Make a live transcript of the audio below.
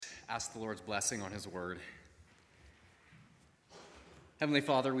ask the Lord's blessing on his word. Heavenly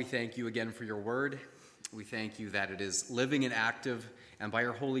Father, we thank you again for your word. We thank you that it is living and active, and by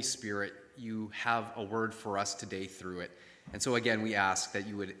your Holy Spirit, you have a word for us today through it. And so again, we ask that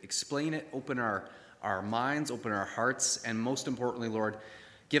you would explain it, open our minds, open our hearts, and most importantly, Lord,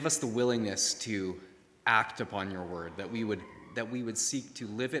 give us the willingness to act upon your word, that we would seek to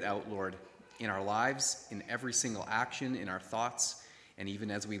live it out, Lord, in our lives, in every single action, in our thoughts, and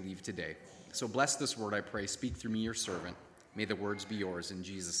even as we leave today. So bless this word, I pray. Speak through me, your servant. May the words be yours. In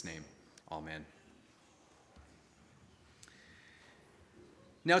Jesus' name, amen.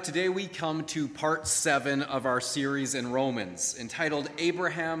 Now today we come to part 7 of our series in Romans, entitled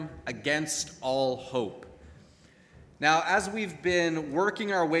Abraham Against All Hope. Now, as we've been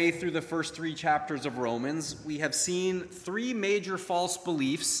working our way through the first 3 chapters of Romans, we have seen 3 major false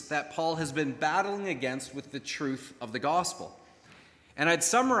beliefs that Paul has been battling against with the truth of the gospel. And I'd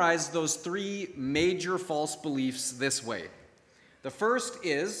summarize those 3 major false beliefs this way. The first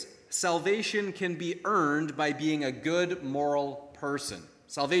is salvation can be earned by being a good moral person.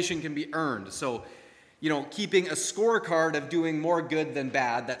 Salvation can be earned. So, keeping a scorecard of doing more good than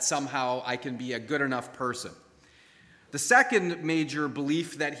bad, that somehow I can be a good enough person. The second major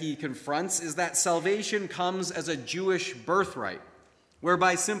belief that he confronts is that salvation comes as a Jewish birthright,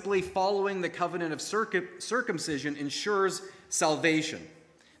 whereby simply following the covenant of circumcision ensures salvation.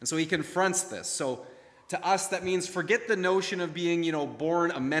 And so he confronts this. So to us, that means forget the notion of being,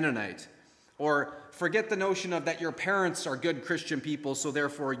 born a Mennonite, or forget the notion of that your parents are good Christian people, so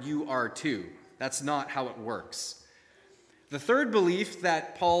therefore you are too. That's not how it works. The third belief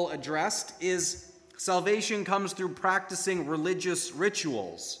that Paul addressed is salvation comes through practicing religious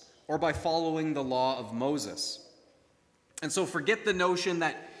rituals or by following the law of Moses. And so forget the notion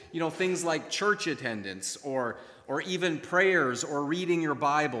that, things like church attendance or even prayers or reading your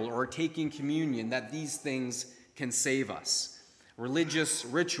Bible or taking communion, that these things can save us. Religious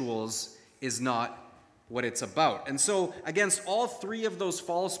rituals is not what it's about. And so against all 3 of those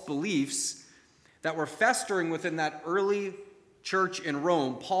false beliefs that were festering within that early church in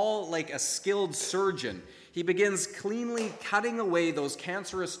Rome, Paul, like a skilled surgeon, he begins cleanly cutting away those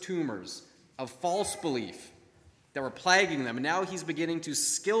cancerous tumors of false belief that were plaguing them. And now he's beginning to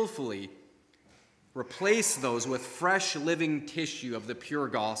skillfully replace those with fresh living tissue of the pure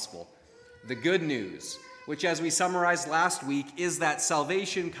gospel, the good news, which, as we summarized last week, is that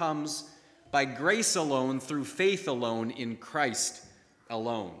salvation comes by grace alone, through faith alone, in Christ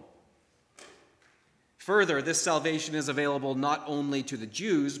alone. Further, this salvation is available not only to the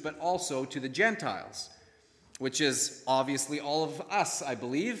Jews, but also to the Gentiles, which is obviously all of us, I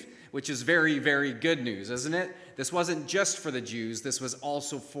believe, which is very, very good news, isn't it? This wasn't just for the Jews, this was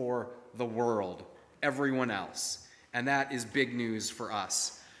also for the world, everyone else. And that is big news for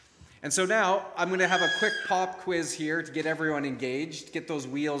us. And so now I'm going to have a quick pop quiz here to get everyone engaged, get those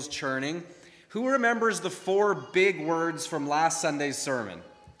wheels churning. Who remembers the 4 big words from last Sunday's sermon?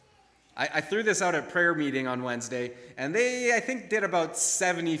 I threw this out at prayer meeting on Wednesday, and they, I think, did about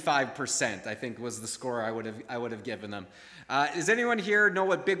 75%, I think was the score I would have given them. Does anyone here know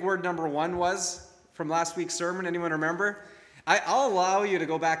what big word number 1 was from last week's sermon? Anyone remember? I'll allow you to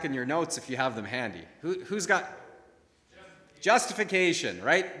go back in your notes if you have them handy. Who's got? Justification,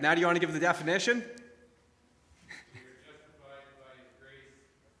 right? Now do you want to give the definition?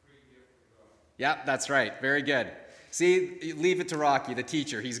 Yeah, that's right. Very good. See, leave it to Rocky, the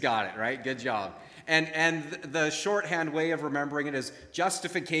teacher. He's got it, right? Good job. And the shorthand way of remembering it is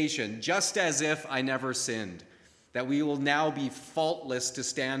justification, just as if I never sinned, that we will now be faultless to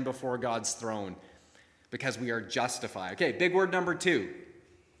stand before God's throne because we are justified. Okay, big word number 2.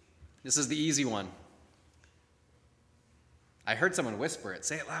 This is the easy one. I heard someone whisper it.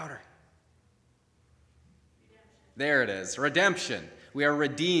 Say it louder. Redemption. There it is. Redemption. We are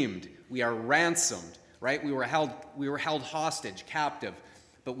redeemed. We are ransomed. Right? We were held hostage, captive,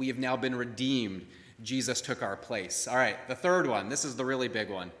 but we have now been redeemed. Jesus took our place. All right, the third one. This is the really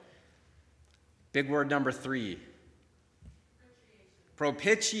big one. Big word number 3.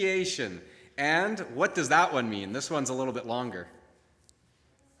 Propitiation. And what does that one mean? This one's a little bit longer.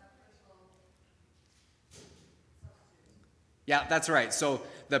 Yeah, that's right. So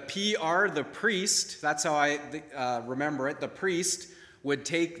the PR, the priest, that's how I remember it. The priest would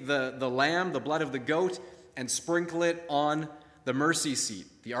take the lamb, the blood of the goat, and sprinkle it on the mercy seat,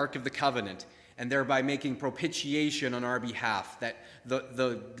 the Ark of the Covenant, and thereby making propitiation on our behalf, that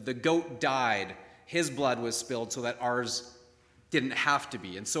the goat died, his blood was spilled so that ours didn't have to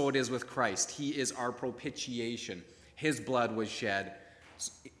be. And so it is with Christ. He is our propitiation. His blood was shed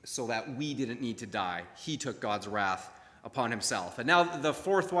so that we didn't need to die. He took God's wrath upon himself. And now the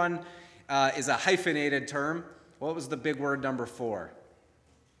fourth one is a hyphenated term. What was the big word number 4?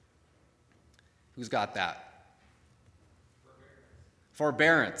 Who's got that?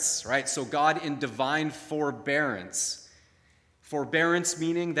 Forbearance, right? So God in divine forbearance. Forbearance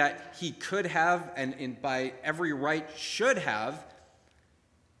meaning that he could have, and by every right should have,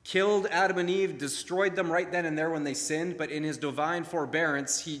 killed Adam and Eve, destroyed them right then and there when they sinned, but in his divine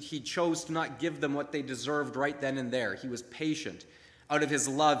forbearance, he chose to not give them what they deserved right then and there. He was patient. Out of his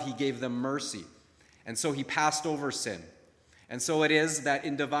love, he gave them mercy. And so he passed over sin. And so it is that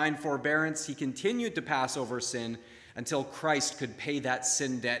in divine forbearance, he continued to pass over sin until Christ could pay that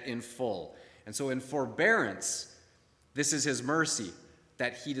sin debt in full. And so in forbearance, this is his mercy,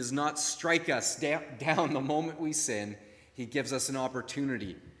 that he does not strike us down the moment we sin. He gives us an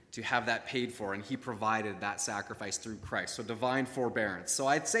opportunity to have that paid for, and he provided that sacrifice through Christ. So divine forbearance. So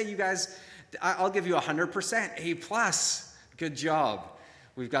I'd say you guys, I'll give you 100%, A+. Good job.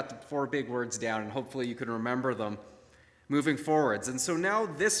 We've got the 4 big words down, and hopefully you can remember them moving forwards. And so now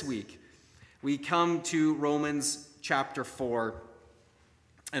this week, we come to Romans chapter 4,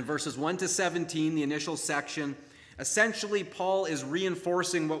 and verses 1 to 17, the initial section. Essentially, Paul is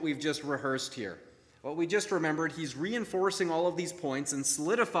reinforcing what we've just rehearsed here. What we just remembered, he's reinforcing all of these points and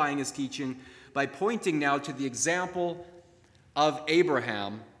solidifying his teaching by pointing now to the example of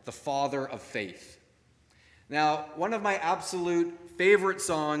Abraham, the father of faith. Now, one of my absolute favorite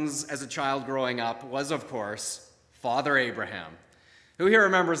songs as a child growing up was, of course, Father Abraham. Who here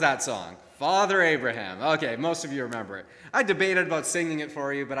remembers that song? Father Abraham. Okay, most of you remember it. I debated about singing it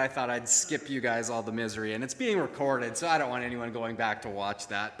for you, but I thought I'd skip you guys all the misery. And it's being recorded, so I don't want anyone going back to watch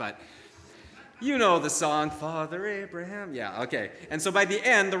that. But you know the song, Father Abraham. Yeah, okay. And so by the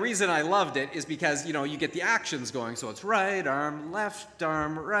end, the reason I loved it is because, you get the actions going. So it's right arm,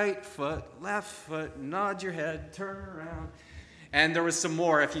 right foot, nod your head, turn around. And there was some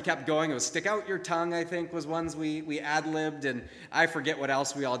more. If you kept going, it was stick out your tongue, I think, was ones we ad-libbed, and I forget what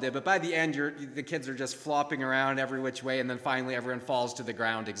else we all did. But by the end, the kids are just flopping around every which way, and then finally everyone falls to the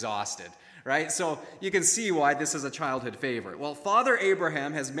ground exhausted, right? So you can see why this is a childhood favorite. Well, Father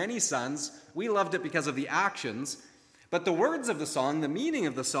Abraham has many sons. We loved it because of the actions, but the words of the song, the meaning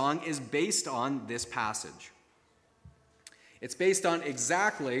of the song, is based on this passage. It's based on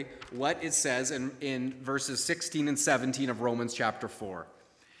exactly what it says in verses 16 and 17 of Romans chapter 4.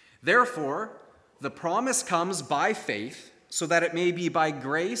 Therefore, the promise comes by faith, so that it may be by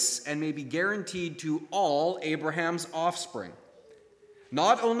grace and may be guaranteed to all Abraham's offspring,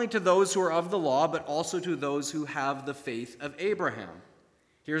 not only to those who are of the law, but also to those who have the faith of Abraham.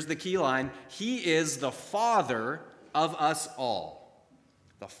 Here's the key line. He is the father of us all.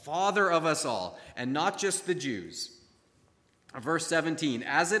 The father of us all, and not just the Jews. Verse 17,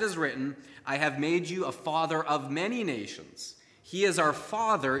 as it is written, I have made you a father of many nations. He is our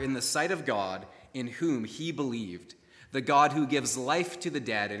father in the sight of God, in whom he believed, the God who gives life to the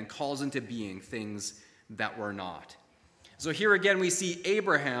dead and calls into being things that were not. So here again we see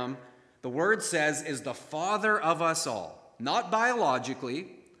Abraham, the word says, is the father of us all. Not biologically,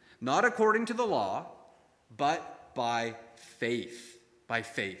 not according to the law, but by faith. By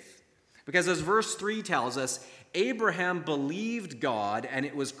faith. Because as verse 3 tells us, Abraham believed God, and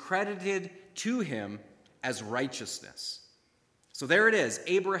it was credited to him as righteousness. So there it is.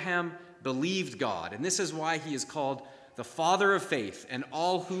 Abraham believed God, and this is why he is called the father of faith, and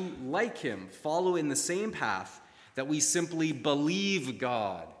all who, like him, follow in the same path, that we simply believe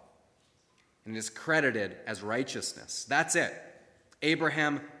God, and it is credited as righteousness. That's it.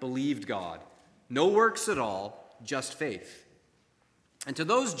 Abraham believed God. No works at all, just faith. And to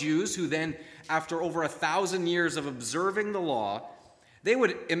those Jews who then, after over 1,000 years of observing the law, they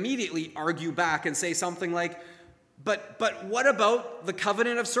would immediately argue back and say something like, but what about the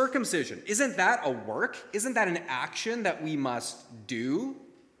covenant of circumcision? Isn't that a work? Isn't that an action that we must do?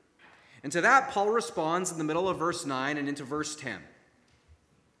 And to that, Paul responds in the middle of verse 9 and into verse 10.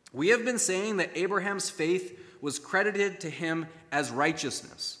 We have been saying that Abraham's faith was credited to him as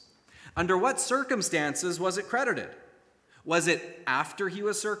righteousness. Under what circumstances was it credited? Was it after he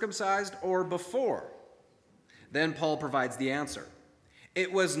was circumcised or before? Then Paul provides the answer.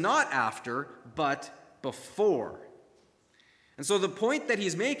 It was not after, but before. And so the point that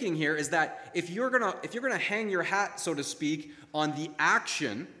he's making here is that if you're gonna hang your hat, so to speak, on the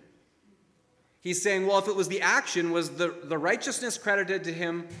action, he's saying, well, if it was the action, was the righteousness credited to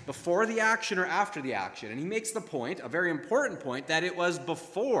him before the action or after the action? And he makes the point, a very important point, that it was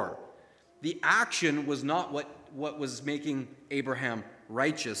before. The action was not what was making Abraham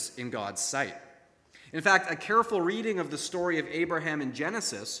righteous in God's sight. In fact, a careful reading of the story of Abraham in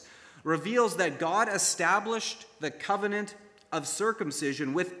Genesis reveals that God established the covenant of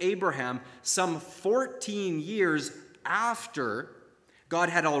circumcision with Abraham some 14 years after God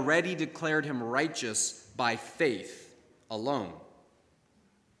had already declared him righteous by faith alone.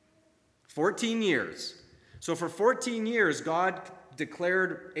 14 years. So for 14 years, God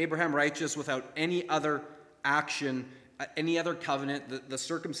declared Abraham righteous without any other action, any other covenant. The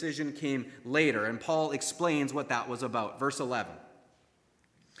circumcision came later, and Paul explains what that was about. Verse 11.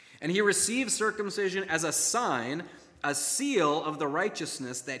 And he received circumcision as a sign, a seal of the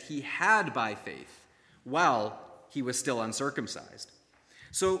righteousness that he had by faith, while he was still uncircumcised.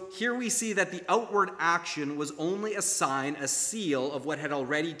 So here we see that the outward action was only a sign, a seal of what had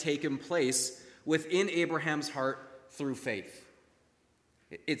already taken place within Abraham's heart through faith.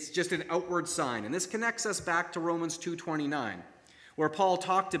 It's just an outward sign. And this connects us back to Romans 2:29, where Paul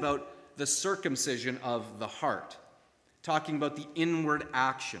talked about the circumcision of the heart, talking about the inward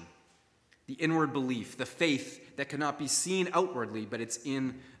action, the inward belief, the faith that cannot be seen outwardly, but it's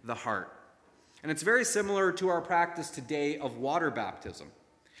in the heart. And it's very similar to our practice today of water baptism.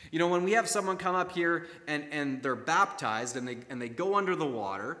 You know, when we have someone come up here and they're baptized and they go under the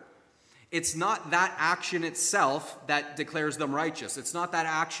water, it's not that action itself that declares them righteous. It's not that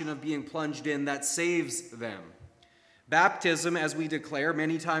action of being plunged in that saves them. Baptism, as we declare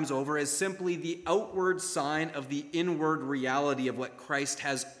many times over, is simply the outward sign of the inward reality of what Christ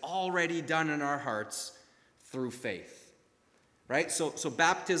has already done in our hearts through faith. Right? So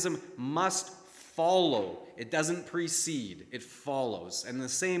baptism must follow. It doesn't precede. It follows. And in the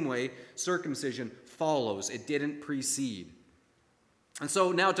same way, circumcision follows. It didn't precede. And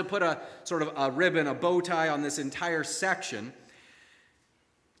so now to put a sort of a ribbon, a bow tie on this entire section,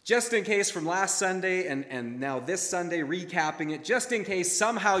 just in case from last Sunday and now this Sunday, recapping it, just in case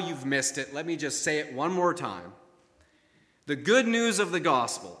somehow you've missed it, let me just say it one more time. The good news of the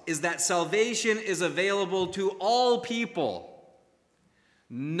gospel is that salvation is available to all people,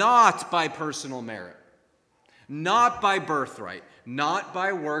 not by personal merit, not by birthright, not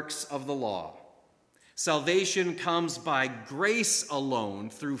by works of the law. Salvation comes by grace alone,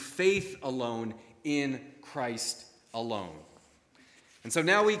 through faith alone, in Christ alone. And so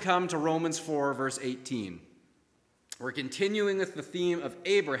now we come to Romans 4, verse 18. We're continuing with the theme of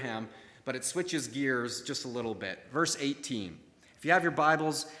Abraham, but it switches gears just a little bit. Verse 18. If you have your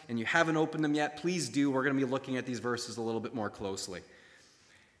Bibles and you haven't opened them yet, please do. We're going to be looking at these verses a little bit more closely.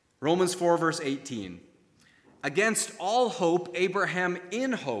 Romans 4, verse 18. Against all hope, Abraham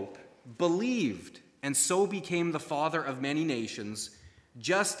in hope believed, and so became the father of many nations,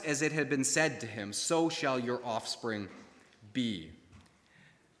 just as it had been said to him, so shall your offspring be.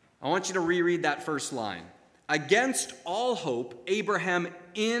 I want you to reread that first line. Against all hope, Abraham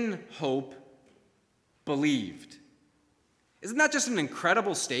in hope believed. Isn't that just an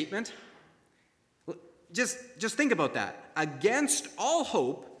incredible statement? Just think about that. Against all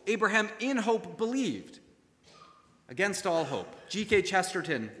hope, Abraham in hope believed. Against all hope. G.K.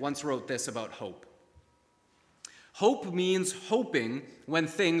 Chesterton once wrote this about hope. Hope means hoping when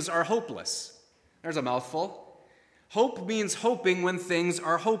things are hopeless. There's a mouthful. Hope means hoping when things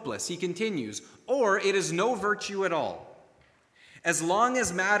are hopeless. He continues, or it is no virtue at all. As long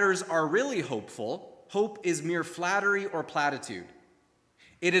as matters are really hopeful, hope is mere flattery or platitude.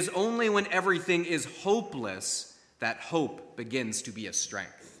 It is only when everything is hopeless that hope begins to be a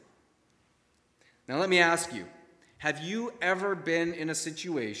strength. Now let me ask you, have you ever been in a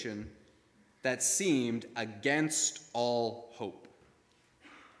situation that seemed against all hope?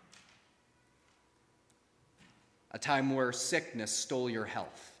 A time where sickness stole your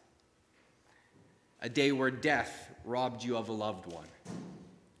health. A day where death robbed you of a loved one.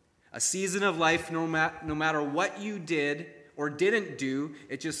 A season of life, no matter what you did or didn't do,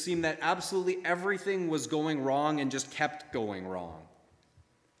 it just seemed that absolutely everything was going wrong and just kept going wrong.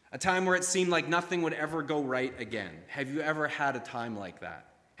 A time where it seemed like nothing would ever go right again. Have you ever had a time like that?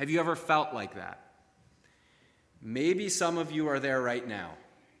 Have you ever felt like that? Maybe some of you are there right now.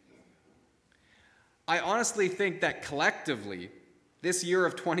 I honestly think that collectively, this year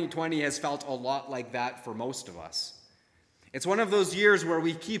of 2020 has felt a lot like that for most of us. It's one of those years where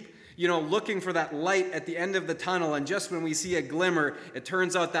we keep, looking for that light at the end of the tunnel, and just when we see a glimmer, it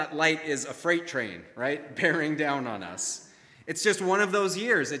turns out that light is a freight train, right, bearing down on us. It's just one of those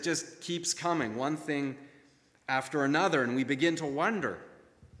years. It just keeps coming, one thing after another, and we begin to wonder,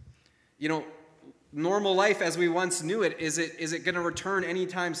 normal life as we once knew it, is it going to return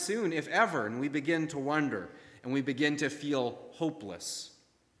anytime soon, if ever? And we begin to wonder, and we begin to feel hopeless.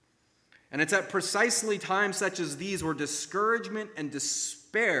 And it's at precisely times such as these where discouragement and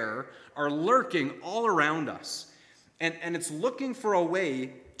despair are lurking all around us. And it's looking for a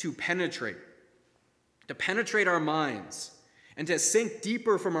way to penetrate our minds, and to sink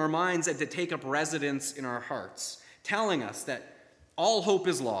deeper from our minds and to take up residence in our hearts, telling us that all hope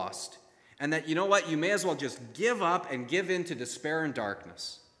is lost, and that, you know what, you may as well just give up and give in to despair and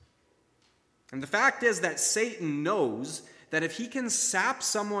darkness. And the fact is that Satan knows that if he can sap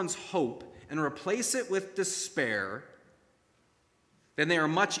someone's hope and replace it with despair, then they are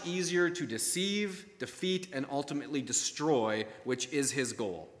much easier to deceive, defeat, and ultimately destroy, which is his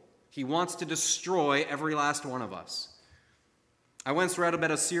goal. He wants to destroy every last one of us. I once read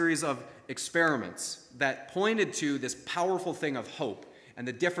about a series of experiments that pointed to this powerful thing of hope and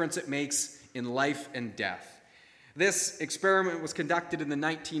the difference it makes in life and death. This experiment was conducted in the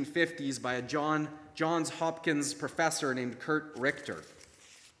 1950s by a Johns Hopkins professor named Kurt Richter.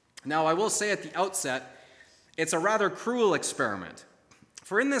 Now, I will say at the outset, it's a rather cruel experiment.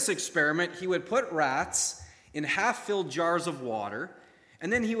 For in this experiment, he would put rats in half-filled jars of water,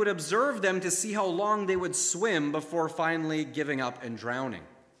 and then he would observe them to see how long they would swim before finally giving up and drowning.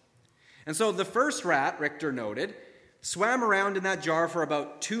 And so the first rat, Richter noted, swam around in that jar for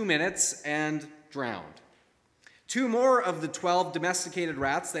about 2 minutes and drowned. 2 more of the 12 domesticated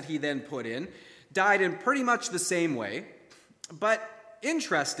rats that he then put in died in pretty much the same way. But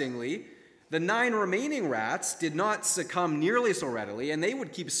interestingly, the 9 remaining rats did not succumb nearly so readily, and they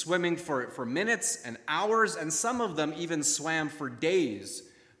would keep swimming for minutes and hours, and some of them even swam for days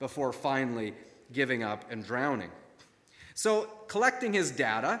before finally giving up and drowning. So, collecting his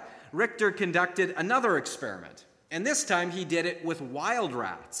data, Richter conducted another experiment, and this time he did it with wild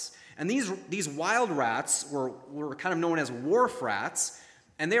rats. And these wild rats were kind of known as wharf rats,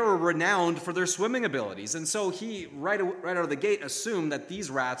 and they were renowned for their swimming abilities. And so he, right out of the gate, assumed that these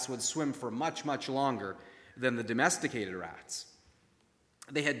rats would swim for much, much longer than the domesticated rats.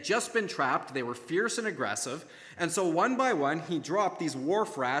 They had just been trapped, they were fierce and aggressive, and so one by one he dropped these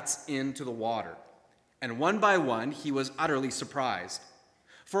wharf rats into the water. And one by one he was utterly surprised.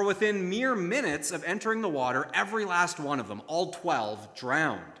 For within mere minutes of entering the water, every last one of them, all 12,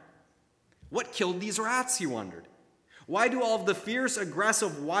 drowned. What killed these rats, he wondered. Why do all of the fierce,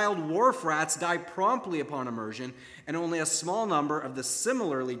 aggressive, wild wharf rats die promptly upon immersion, and only a small number of the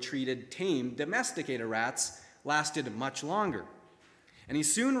similarly treated, tame, domesticated rats lasted much longer? And he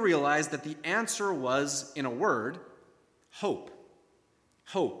soon realized that the answer was, in a word, hope.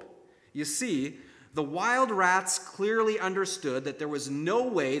 Hope. You see, the wild rats clearly understood that there was no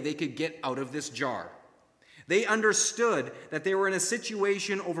way they could get out of this jar. They understood that they were in a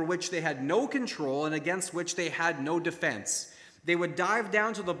situation over which they had no control and against which they had no defense. They would dive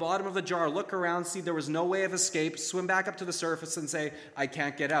down to the bottom of the jar, look around, see there was no way of escape, swim back up to the surface and say, I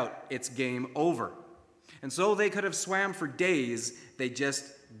can't get out. It's game over. And so they could have swam for days. They just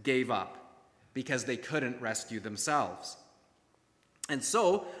gave up because they couldn't rescue themselves. And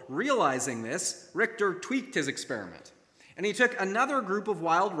so, realizing this, Richter tweaked his experiment. And he took another group of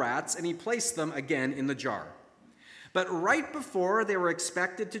wild rats and he placed them again in the jar. But right before they were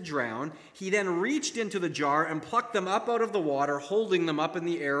expected to drown, he then reached into the jar and plucked them up out of the water, holding them up in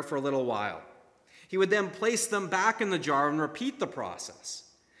the air for a little while. He would then place them back in the jar and repeat the process.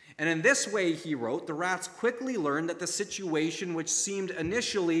 And in this way, he wrote, the rats quickly learned that the situation which seemed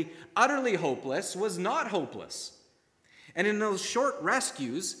initially utterly hopeless was not hopeless. And in those short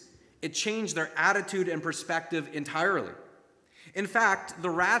rescues, it changed their attitude and perspective entirely. In fact, the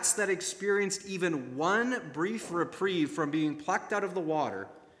rats that experienced even one brief reprieve from being plucked out of the water,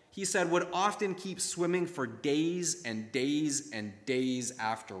 he said, would often keep swimming for days and days and days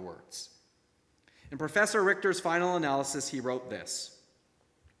afterwards. In Professor Richter's final analysis, he wrote this: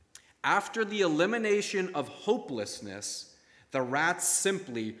 after the elimination of hopelessness, the rats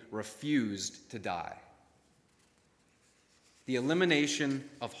simply refused to die. The elimination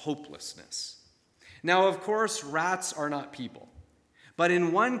of hopelessness. Now, of course, rats are not people. But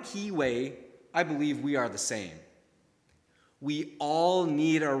in one key way, I believe we are the same. We all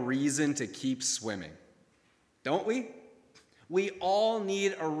need a reason to keep swimming. Don't we? We all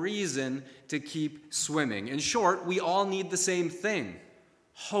need a reason to keep swimming. In short, we all need the same thing: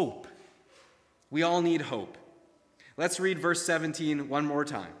 hope. We all need hope. Let's read verse 17 one more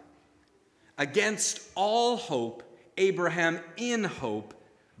time. Against all hope, Abraham in hope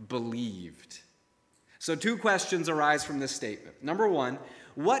believed. So 2 questions arise from this statement. Number 1,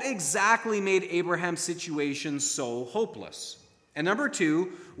 what exactly made Abraham's situation so hopeless? And number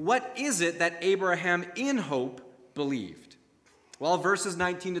 2, what is it that Abraham in hope believed? Well, verses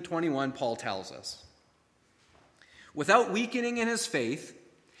 19 to 21, Paul tells us. Without weakening in his faith,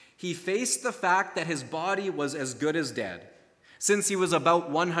 he faced the fact that his body was as good as dead, since he was about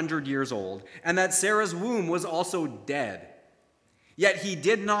 100 years old, and that Sarah's womb was also dead. Yet he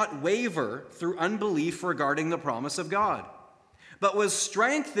did not waver through unbelief regarding the promise of God, but was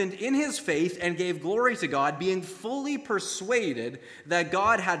strengthened in his faith and gave glory to God, being fully persuaded that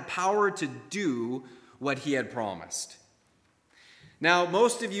God had power to do what he had promised. Now,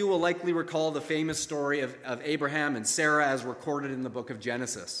 most of you will likely recall the famous story of Abraham and Sarah as recorded in the book of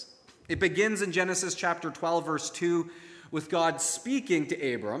Genesis. It begins in Genesis chapter 12, verse 2, with God speaking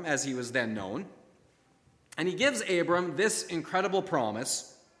to Abram, as he was then known. And he gives Abram this incredible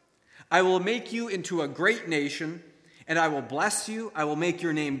promise: I will make you into a great nation, and I will bless you. I will make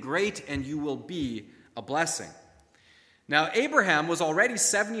your name great, and you will be a blessing. Now, Abraham was already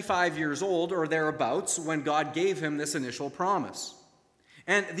 75 years old or thereabouts when God gave him this initial promise.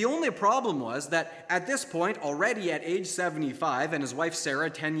 And the only problem was that at this point, already at age 75, and his wife Sarah,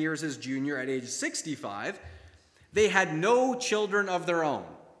 10 years his junior at age 65, they had no children of their own.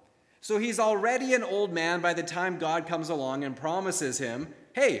 So he's already an old man by the time God comes along and promises him,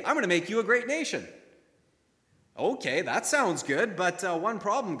 hey, I'm going to make you a great nation. Okay, that sounds good, but one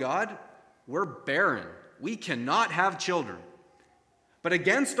problem, God, we're barren. We cannot have children. But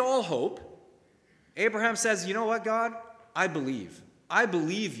against all hope, Abraham says, you know what, God? I believe. I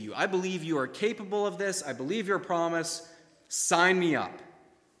believe you. I believe you are capable of this. I believe your promise. Sign me up.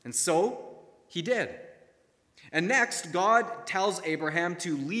 And so he did. And next, God tells Abraham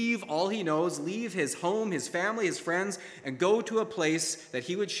to leave all he knows, leave his home, his family, his friends, and go to a place that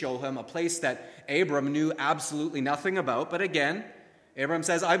he would show him, a place that Abram knew absolutely nothing about. But again, Abram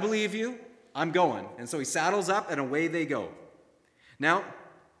says, I believe you, I'm going. And so he saddles up and away they go. Now,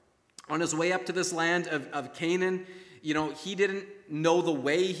 on his way up to this land of Canaan, he didn't know the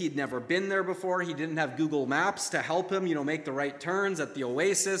way. He'd never been there before. He didn't have Google Maps to help him, make the right turns at the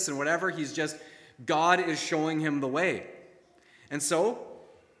oasis and whatever. God is showing him the way. And so,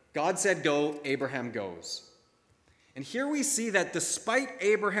 God said go, Abraham goes. And here we see that despite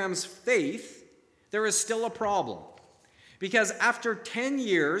Abraham's faith, there is still a problem. Because after 10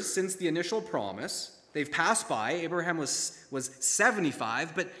 years since the initial promise, they've passed by. Abraham was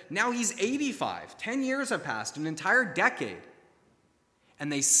 75, but now he's 85. 10 years have passed, an entire decade.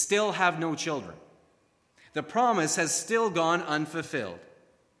 And they still have no children. The promise has still gone unfulfilled.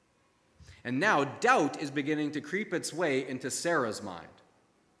 And now doubt is beginning to creep its way into Sarah's mind.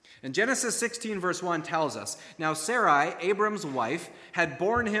 And Genesis 16 verse 1 tells us, now Sarai, Abram's wife, had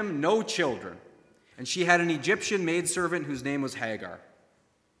borne him no children, and she had an Egyptian maidservant whose name was Hagar.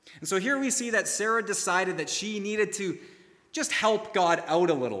 And so here we see that Sarah decided that she needed to just help God out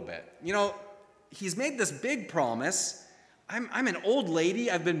a little bit. He's made this big promise. I'm an old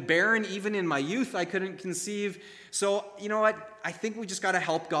lady. I've been barren even in my youth. I couldn't conceive. So, you know what? I think we just got to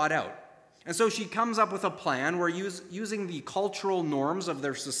help God out. And so she comes up with a plan where using the cultural norms of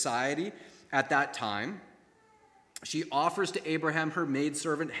their society at that time, she offers to Abraham her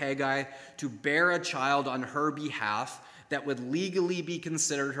maidservant Hagar to bear a child on her behalf that would legally be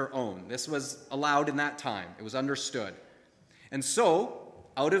considered her own. This was allowed in that time. It was understood. And so,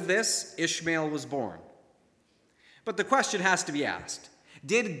 out of this, Ishmael was born. But the question has to be asked,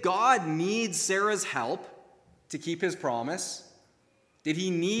 did God need Sarah's help to keep his promise? Did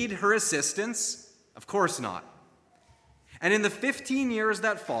he need her assistance? Of course not. And in the 15 years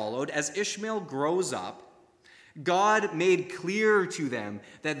that followed, as Ishmael grows up, God made clear to them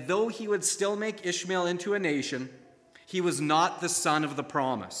that though he would still make Ishmael into a nation, he was not the son of the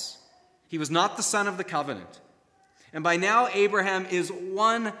promise. He was not the son of the covenant. And by now, Abraham is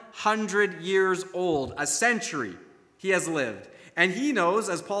 100 years old, a century he has lived. And he knows,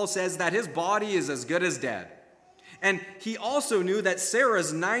 as Paul says, that his body is as good as dead. And he also knew that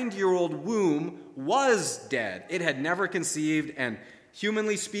Sarah's 90-year-old womb was dead. It had never conceived, and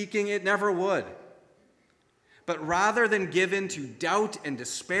humanly speaking, it never would. But rather than give in to doubt and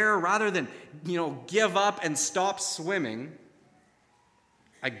despair, rather than, give up and stop swimming,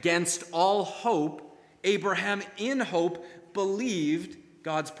 against all hope, Abraham in hope believed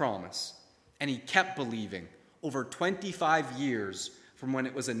God's promise. And he kept believing over 25 years from when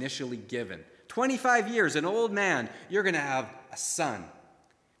it was initially given. 25 years, an old man, you're going to have a son.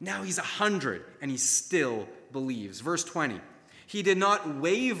 Now he's 100, and he still believes. Verse 20, he did not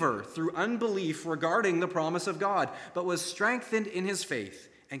waver through unbelief regarding the promise of God, but was strengthened in his faith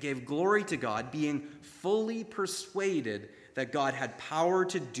and gave glory to God, being fully persuaded that God had power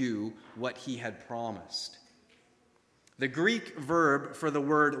to do what he had promised. The Greek verb for the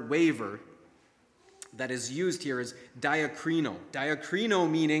word waver that is used here is diakrino. Diakrino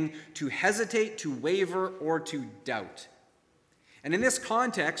meaning to hesitate, to waver, or to doubt. And in this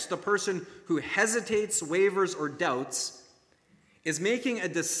context, the person who hesitates, wavers, or doubts is making a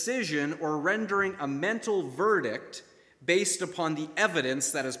decision or rendering a mental verdict based upon the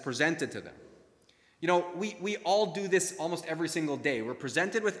evidence that is presented to them. You know, we all do this almost every single day. We're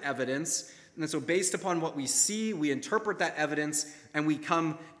presented with evidence, and so based upon what we see, we interpret that evidence, and we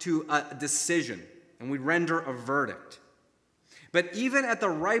come to a decision, and we render a verdict. But even at the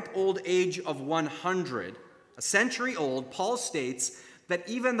ripe old age of 100, a century old, Paul states that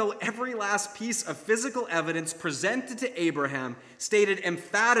even though every last piece of physical evidence presented to Abraham stated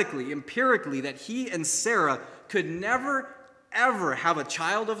emphatically, empirically, that he and Sarah could never, ever have a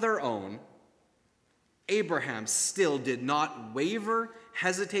child of their own, Abraham still did not waver,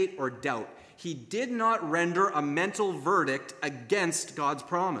 hesitate, or doubt. He did not render a mental verdict against God's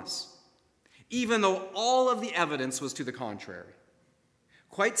promise, even though all of the evidence was to the contrary.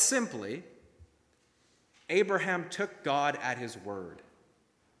 Quite simply, Abraham took God at his word.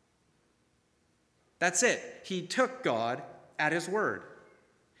 That's it. He took God at his word.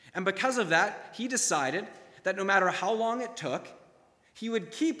 And because of that, he decided that no matter how long it took, he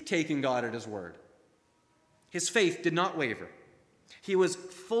would keep taking God at his word. His faith did not waver. He was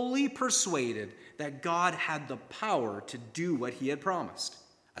fully persuaded that God had the power to do what he had promised,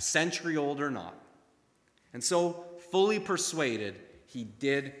 a century old or not. And so, fully persuaded, he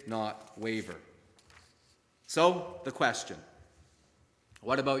did not waver. So, the question,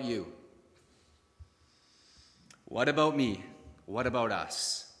 what about you? What about me? What about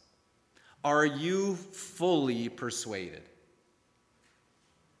us? Are you fully persuaded?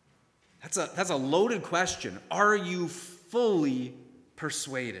 That's a loaded question. Are you fully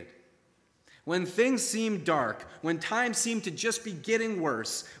persuaded? When things seem dark, when times seem to just be getting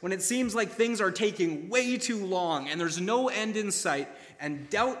worse, when it seems like things are taking way too long and there's no end in sight, and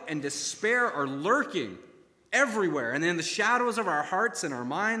doubt and despair are lurking everywhere and in the shadows of our hearts and our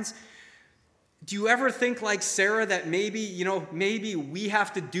minds, do you ever think like Sarah that maybe we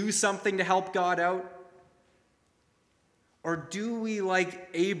have to do something to help God out? Or do we, like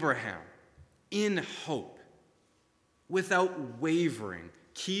Abraham, in hope, without wavering,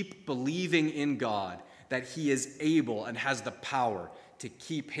 keep believing in God that he is able and has the power to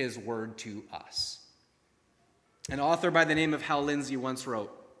keep his word to us? An author by the name of Hal Lindsey once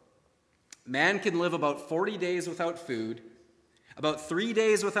wrote, "Man can live about 40 days without food, about 3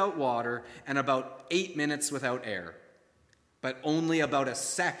 days without water, and about 8 minutes without air, but only about a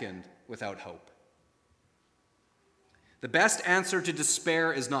second without hope." The best answer to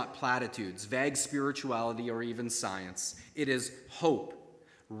despair is not platitudes, vague spirituality, or even science. It is hope,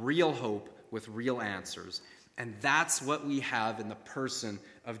 real hope with real answers. And that's what we have in the person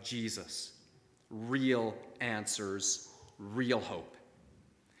of Jesus. Real answers, real hope.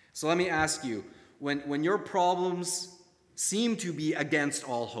 So let me ask you, when your problems seem to be against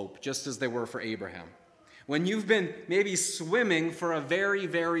all hope, just as they were for Abraham, when you've been maybe swimming for a very,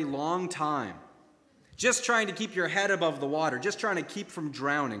 very long time, just trying to keep your head above the water, just trying to keep from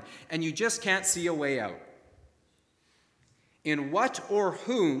drowning, and you just can't see a way out, in what or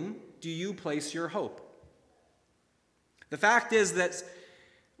whom do you place your hope? The fact is that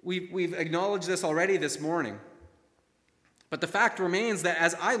we've acknowledged this already this morning, but the fact remains that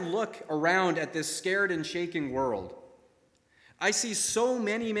as I look around at this scared and shaking world, I see so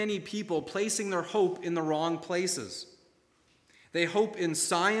many people placing their hope in the wrong places. They hope in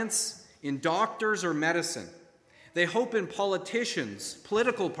science, in doctors or medicine. They hope in politicians,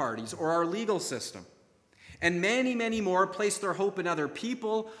 political parties, or our legal system. And many more place their hope in other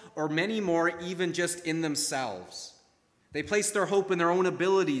people, or many more even just in themselves. They place their hope in their own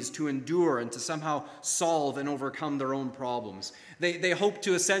abilities to endure and to somehow solve and overcome their own problems. They hope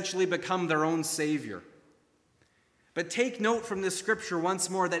to essentially become their own savior. But take note from this scripture once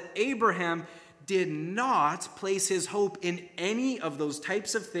more that Abraham did not place his hope in any of those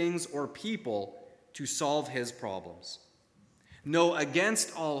types of things or people to solve his problems. No,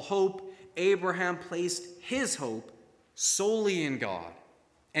 against all hope, Abraham placed his hope solely in God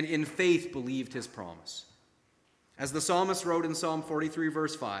and in faith believed his promise. As the psalmist wrote in Psalm 43,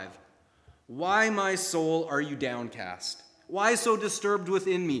 verse 5, "Why, my soul, are you downcast? Why so disturbed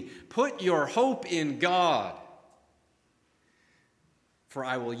within me? Put your hope in God, for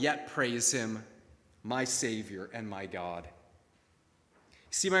I will yet praise him, my Savior and my God."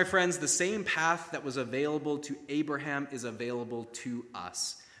 See, my friends, the same path that was available to Abraham is available to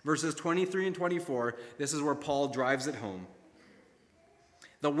us. Verses 23 and 24, this is where Paul drives it home.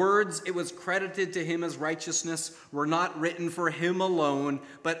 The words, "It was credited to him as righteousness," were not written for him alone,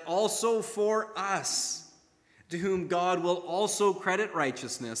 but also for us, to whom God will also credit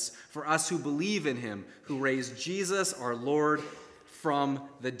righteousness for us who believe in him, who raised Jesus our Lord from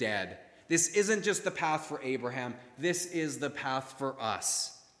the dead. This isn't just the path for Abraham. This is the path for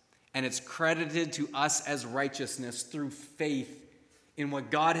us. and it's credited to us as righteousness through faith in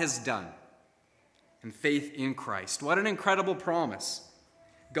what God has done and faith in Christ. What an incredible promise.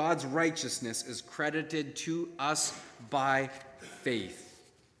 God's righteousness is credited to us by faith.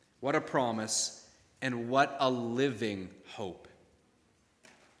 What a promise, and what a living hope.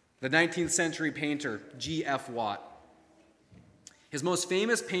 The 19th century painter G.F. Watt, his most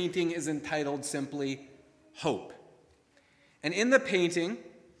famous painting is entitled simply Hope. And in the painting,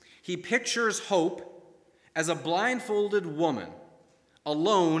 he pictures hope as a blindfolded woman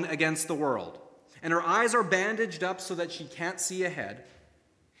alone against the world. And her eyes are bandaged up so that she can't see ahead.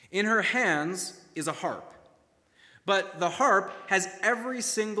 In her hands is a harp. But the harp has every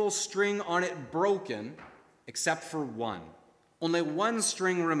single string on it broken except for one. Only one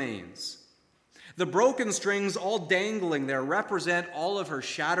string remains. The broken strings, all dangling there, represent all of her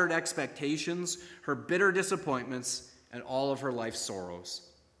shattered expectations, her bitter disappointments, and all of her life's sorrows.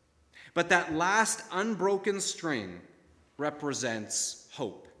 But that last unbroken string represents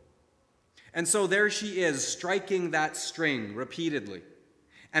hope. And so there she is, striking that string repeatedly,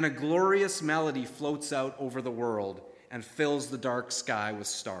 and a glorious melody floats out over the world and fills the dark sky with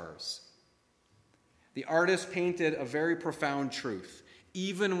stars. The artist painted a very profound truth.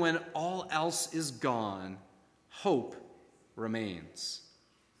 Even when all else is gone, hope remains.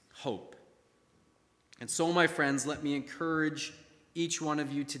 Hope. And so, my friends, let me encourage each one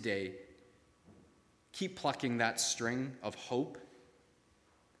of you today, keep plucking that string of hope.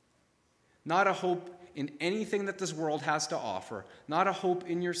 Not a hope in anything that this world has to offer, not a hope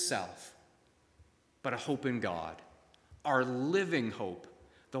in yourself, but a hope in God, our living hope,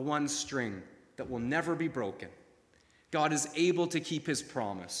 the one string that will never be broken. God is able to keep his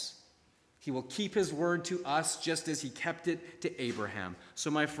promise. He will keep his word to us just as he kept it to Abraham. So,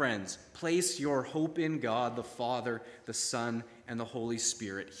 my friends, place your hope in God, the Father, the Son, and the Holy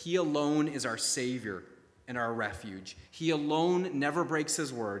Spirit. He alone is our Savior and our refuge. He alone never breaks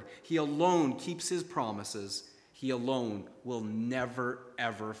his word. He alone keeps his promises. He alone will never,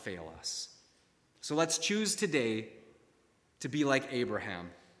 ever fail us. So let's choose today to be like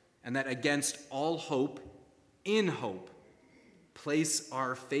Abraham, and that against all hope, in hope, place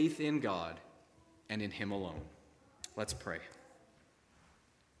our faith in God and in him alone. Let's pray.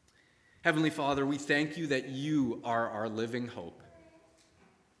 Heavenly Father, we thank you that you are our living hope.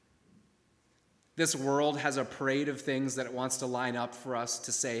 This world has a parade of things that it wants to line up for us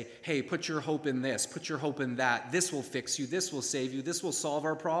to say, hey, put your hope in this, put your hope in that. This will fix you, this will save you, this will solve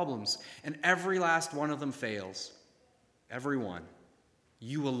our problems. And every last one of them fails. Every one.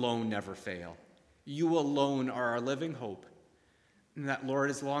 You alone never fail. You alone are our living hope. And that, Lord,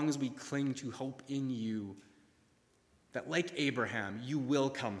 as long as we cling to hope in you, that like Abraham, you will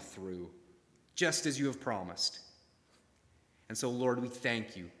come through, just as you have promised. And so, Lord, we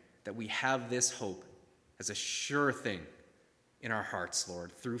thank you that we have this hope as a sure thing in our hearts,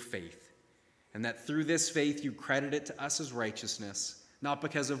 Lord, through faith. And that through this faith, you credit it to us as righteousness, not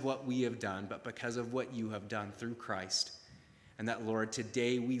because of what we have done, but because of what you have done through Christ. And that, Lord,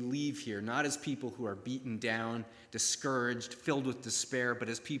 today we leave here not as people who are beaten down, discouraged, filled with despair, but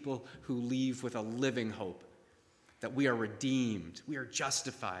as people who leave with a living hope, that we are redeemed, we are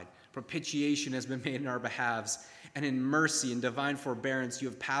justified, propitiation has been made in our behalves, and in mercy and divine forbearance you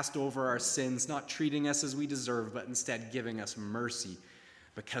have passed over our sins, not treating us as we deserve, but instead giving us mercy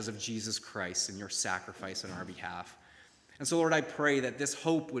because of Jesus Christ and your sacrifice on our behalf. And so, Lord, I pray that this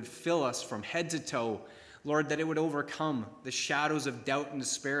hope would fill us from head to toe, Lord, that it would overcome the shadows of doubt and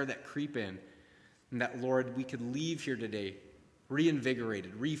despair that creep in, and that, Lord, we could leave here today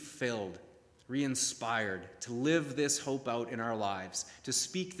reinvigorated, refilled, re-inspired to live this hope out in our lives, to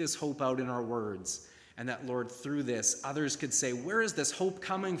speak this hope out in our words, and that, Lord, through this, others could say, where is this hope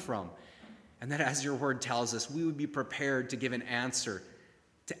coming from? And that, as your word tells us, we would be prepared to give an answer,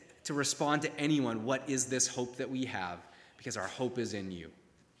 to respond to anyone, what is this hope that we have? Because our hope is in you.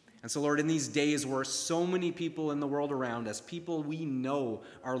 And so, Lord, in these days where so many people in the world around us, people we know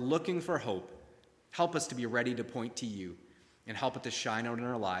are looking for hope, help us to be ready to point to you and help it to shine out in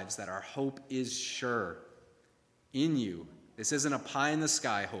our lives that our hope is sure in you. This isn't a pie in the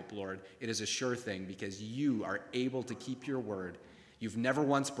sky hope, Lord. It is a sure thing because you are able to keep your word. You've never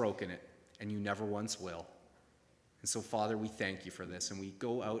once broken it, and you never once will. And so, Father, we thank you for this, and we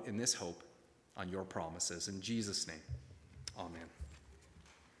go out in this hope on your promises. In Jesus' name, amen.